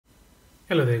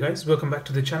Hello there guys, welcome back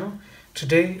to the channel.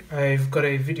 Today I've got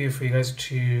a video for you guys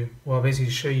to, basically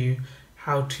show you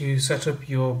how to set up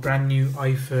your brand new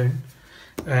iPhone.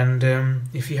 And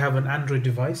if you have an Android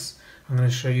device, I'm going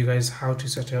to show you guys how to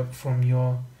set it up from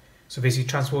your, so basically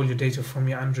transfer all your data from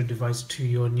your Android device to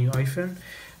your new iPhone.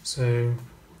 So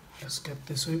let's get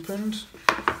this opened.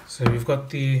 So we've got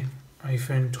the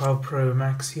iPhone 12 Pro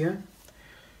Max here.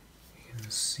 You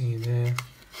can see there,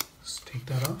 let's take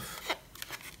that off.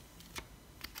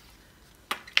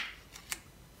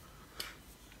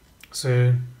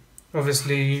 So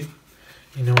obviously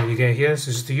you know what you get here. So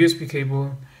it's just a USB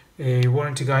cable, a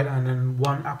warranty guide, and then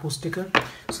one Apple sticker.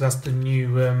 So that's the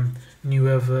new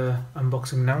ever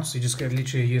unboxing now. So you just get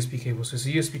literally a USB cable. So it's a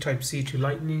USB Type C to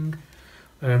Lightning.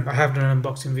 I have done an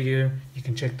unboxing video, you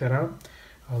can check that out.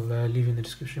 I'll leave in the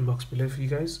description box below for you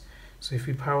guys. So if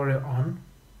we power it on,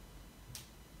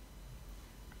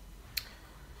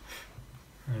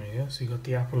 there we go. So you got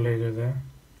the Apple logo there.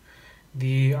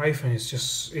 The iPhone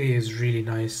is really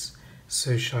nice,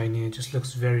 so shiny. It just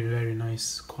looks very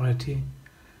nice quality.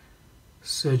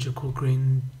 Surgical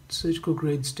grade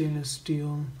stainless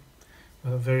steel,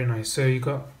 very nice. So you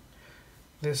got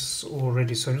this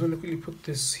already. So I'm just going to quickly put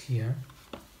this here.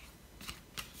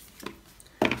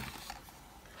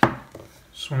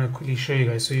 Just want to quickly show you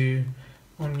guys. So you,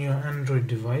 on your Android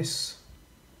device,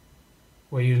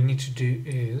 what you'll need to do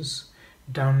is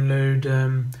download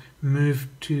move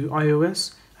to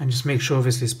iOS and just make sure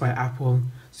obviously it's by Apple,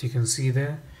 so you can see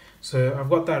there. So I've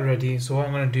got that ready. So what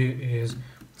I'm going to do is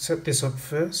set this up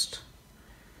first.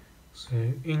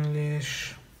 So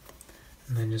English,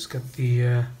 and then just get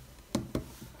the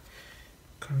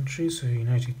country, so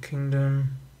United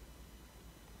Kingdom.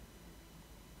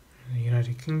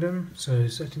 So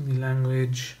setting the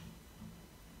language,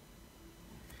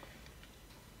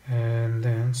 and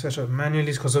then set up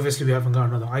manually, because obviously we haven't got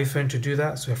another iPhone to do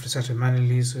that, so we have to set it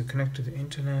manually. So connect to the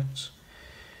internet.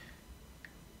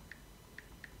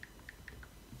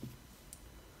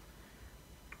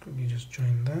 Quickly just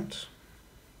join that.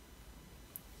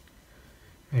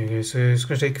 There you go. So it's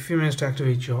going to take a few minutes to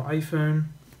activate your iPhone,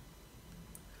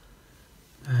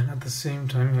 and at the same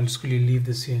time I'll just quickly leave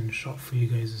this here in shot for you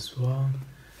guys as well.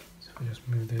 So if I just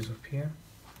move those up here.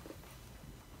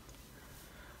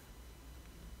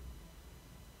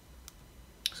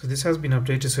 So this has been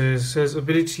updated. So it says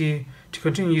ability to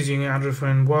continue using your Android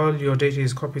phone while your data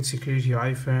is copied securely to your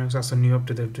iPhones. That's a new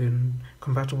update they've done,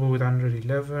 compatible with Android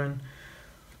 11.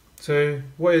 So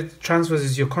what it transfers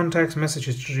is your contacts, message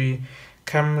history,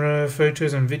 camera,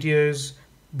 photos and videos,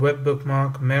 web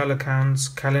bookmark, mail accounts,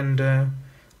 calendar.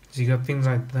 So you got things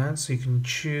like that. So you can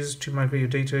choose to migrate your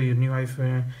data, your new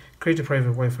iPhone, create a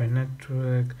private Wi-Fi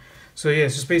network. So yeah,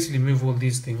 it's just basically move all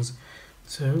these things.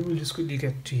 So we'll just quickly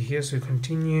get to here. So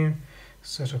continue,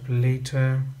 set up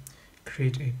later,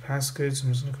 create a passcode. So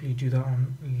I'm just going to quickly do that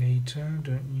on later.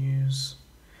 Don't use.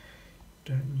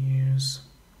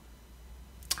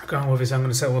 Okay, obviously I'm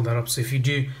going to set all that up. So if you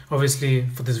do, obviously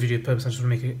for this video purpose, I just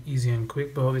want to make it easy and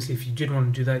quick. But obviously if you did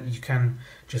want to do that, you can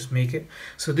just make it.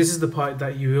 So this is the part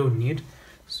that you will need.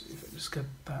 So if I just get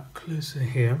that closer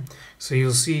here. So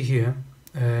you'll see here,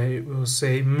 it will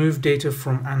say move data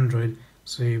from Android.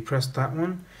 So you press that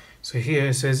one. So here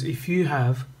it says if you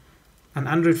have an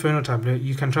Android phone or tablet,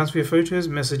 you can transfer your photos,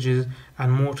 messages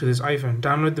and more to this iPhone.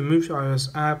 Download the Move to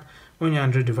iOS app on your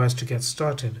Android device to get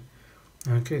started.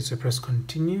 Okay, so press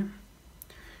continue.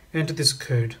 Enter this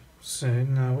code. So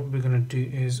now what we're going to do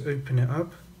is open it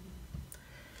up.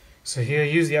 So here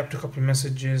use the app to copy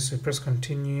messages. So press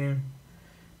continue,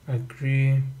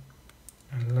 agree,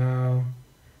 allow.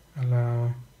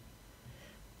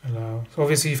 So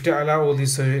obviously you have to allow all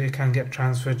these so it can get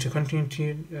transferred. To continue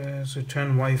to so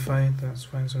turn Wi-Fi, that's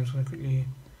fine. So I'm just going to quickly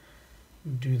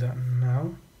do that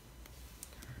now.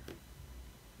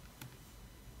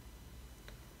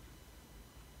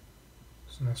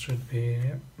 So that should be,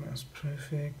 yep, that's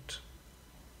perfect.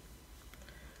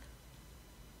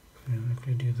 I'm going to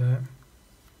quickly do that.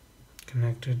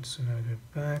 Connected, so now I go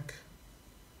back.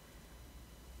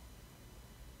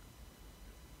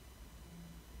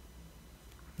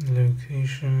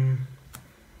 Location,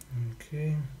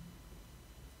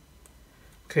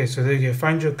 okay, so there you go,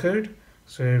 find your code.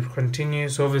 So continue.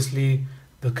 So obviously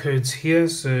the code's here,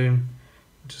 so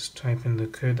just type in the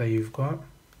code that you've got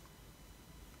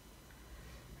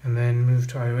and then move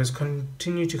to iOS.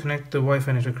 Continue to connect the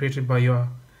Wi-Fi network created by your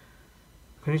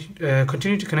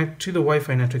continue to connect to the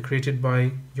Wi-Fi network created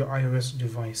by your iOS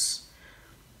device.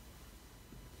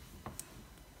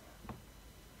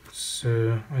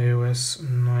 So iOS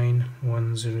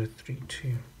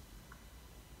 9.1032.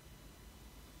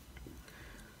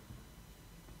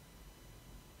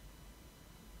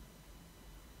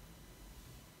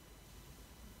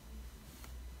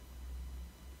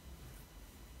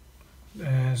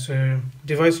 So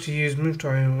device to use, move to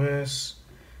iOS,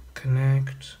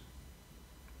 connect.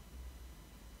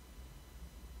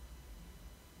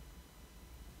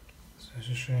 So it's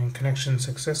just showing connection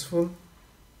successful.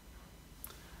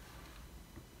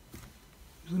 I'm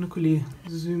just gonna quickly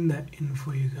zoom that in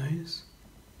for you guys.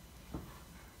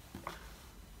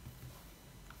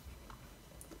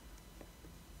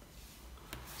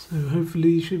 So hopefully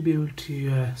you should be able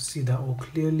to see that all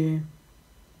clearly.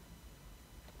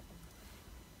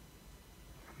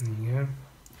 There you go.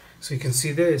 So you can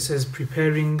see there it says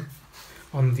preparing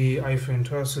on the iPhone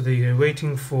 12. So there you go,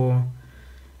 waiting for.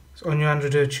 So on your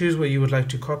Android, choose what you would like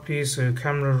to copy. So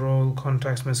camera roll,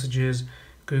 contacts, messages,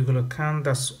 Google account.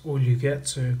 That's all you get.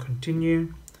 So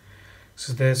continue.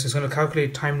 So it's going to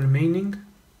calculate time remaining,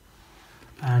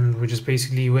 and we just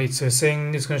basically wait. So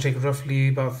saying it's going to take roughly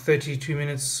about 32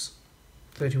 minutes,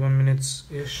 31 minutes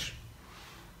ish.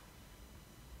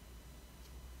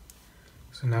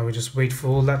 So now we just wait for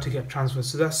all that to get transferred.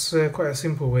 So that's quite a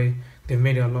simple way. They've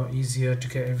made it a lot easier to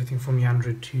get everything from your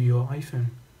Android to your iPhone,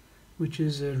 which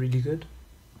is really good.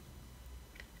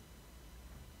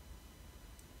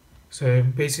 So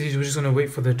basically we're just going to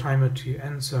wait for the timer to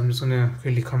end. So I'm just going to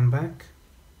quickly come back.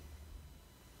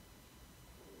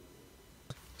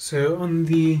 So on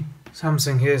the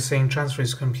Samsung here saying transfer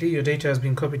is complete, your data has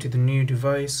been copied to the new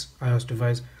device, iOS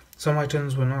device. Some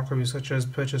items were not copied, such as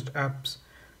purchased apps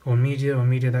or media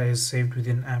that is saved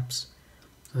within apps.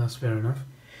 So that's fair enough.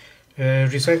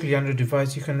 Recycle your Android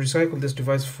device. You can recycle this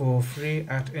device for free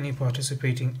at any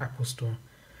participating Apple store.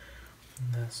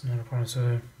 That's not a problem.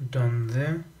 So done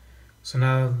there. So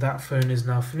now that phone is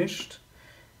now finished.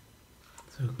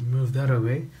 So move that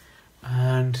away.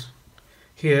 And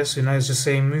here, so now it's just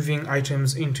saying moving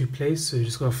items into place. So you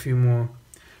just got a few more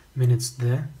minutes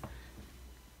there.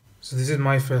 So this is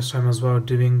my first time as well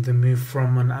doing the move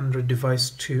from an Android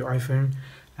device to iPhone,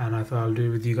 and I thought I'll do it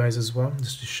with you guys as well,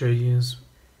 just to show you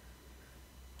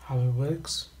how it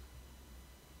works.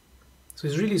 So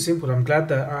it's really simple. I'm glad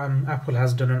that Apple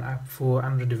has done an app for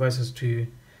Android devices to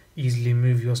easily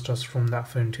move your stuff from that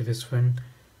phone to this phone.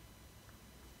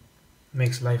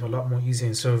 Makes life a lot more easier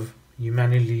instead of you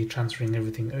manually transferring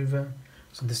everything over.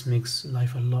 So this makes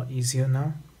life a lot easier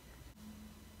now.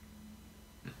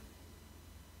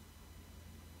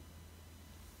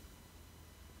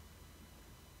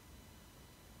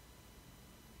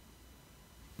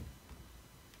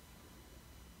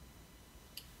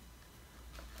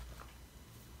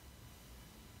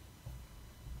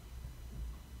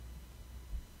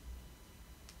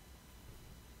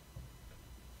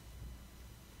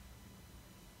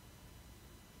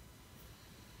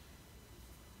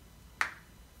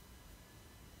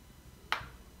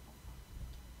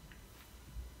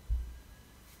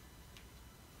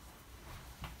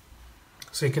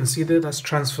 So you can see that's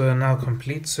transfer now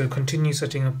complete. So continue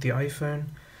setting up the iPhone.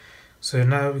 So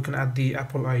now we can add the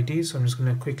Apple ID. So I'm just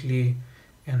going to quickly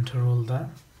enter all that.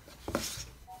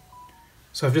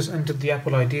 So I've just entered the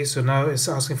Apple ID. So now it's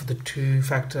asking for the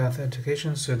two-factor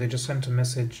authentication. So they just sent a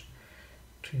message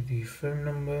to the phone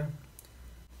number.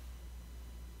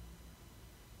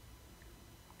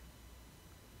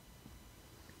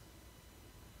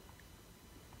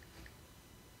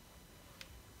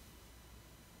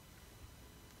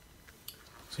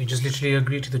 So you just literally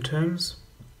agree to the terms.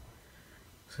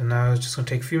 So now it's just going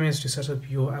to take a few minutes to set up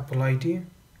your Apple ID.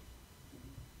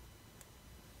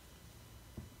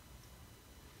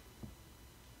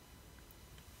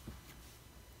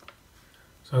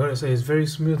 So I gotta say, it's very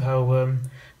smooth how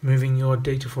moving your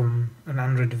data from an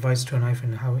Android device to an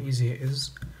iPhone, how easy it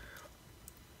is.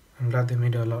 I'm glad they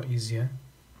made it a lot easier.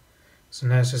 So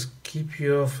now it's just keep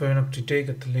your phone up to date,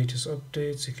 get the latest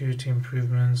updates, security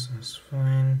improvements, that's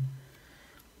fine.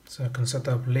 So I can set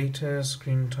that up later,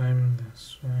 screen time,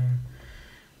 that's fine.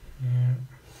 Yeah.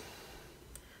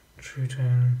 True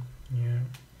tone, yeah.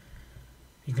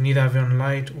 You can either have it on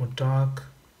light or dark.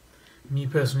 Me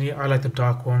personally, I like the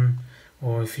dark one,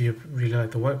 or if you really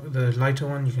like the lighter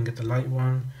one, you can get the light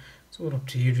one. It's all up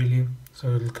to you really.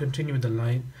 So it'll continue with the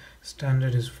light.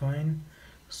 Standard is fine.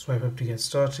 Swipe up to get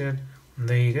started. And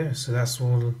there you go. So that's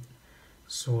all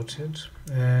sorted.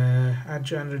 Add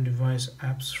your Android device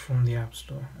apps from the App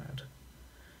Store. Add.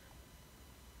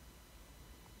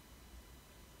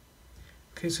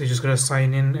 Okay, so you just gotta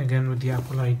sign in again with the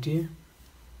Apple ID.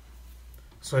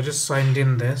 So I just signed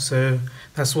in there. So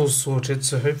that's all sorted.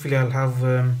 So hopefully I'll have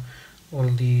all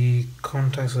the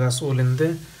contacts. So that's all in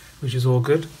there, which is all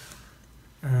good.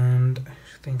 And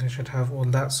I think I should have all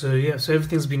that. So yeah, so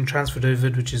everything's been transferred over,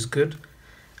 which is good.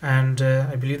 And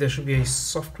I believe there should be a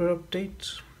software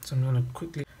update. So I'm going to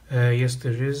quickly, yes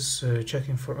there is,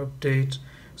 checking for update.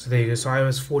 So there you go. So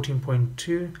iOS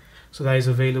 14.2. So that is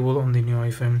available on the new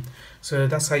iPhone. So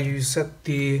that's how you set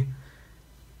the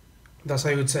that's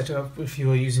how you would set it up if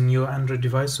you are using your Android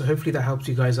device. So hopefully that helps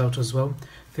you guys out as well.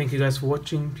 Thank you guys for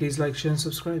watching. Please like, share and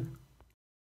subscribe.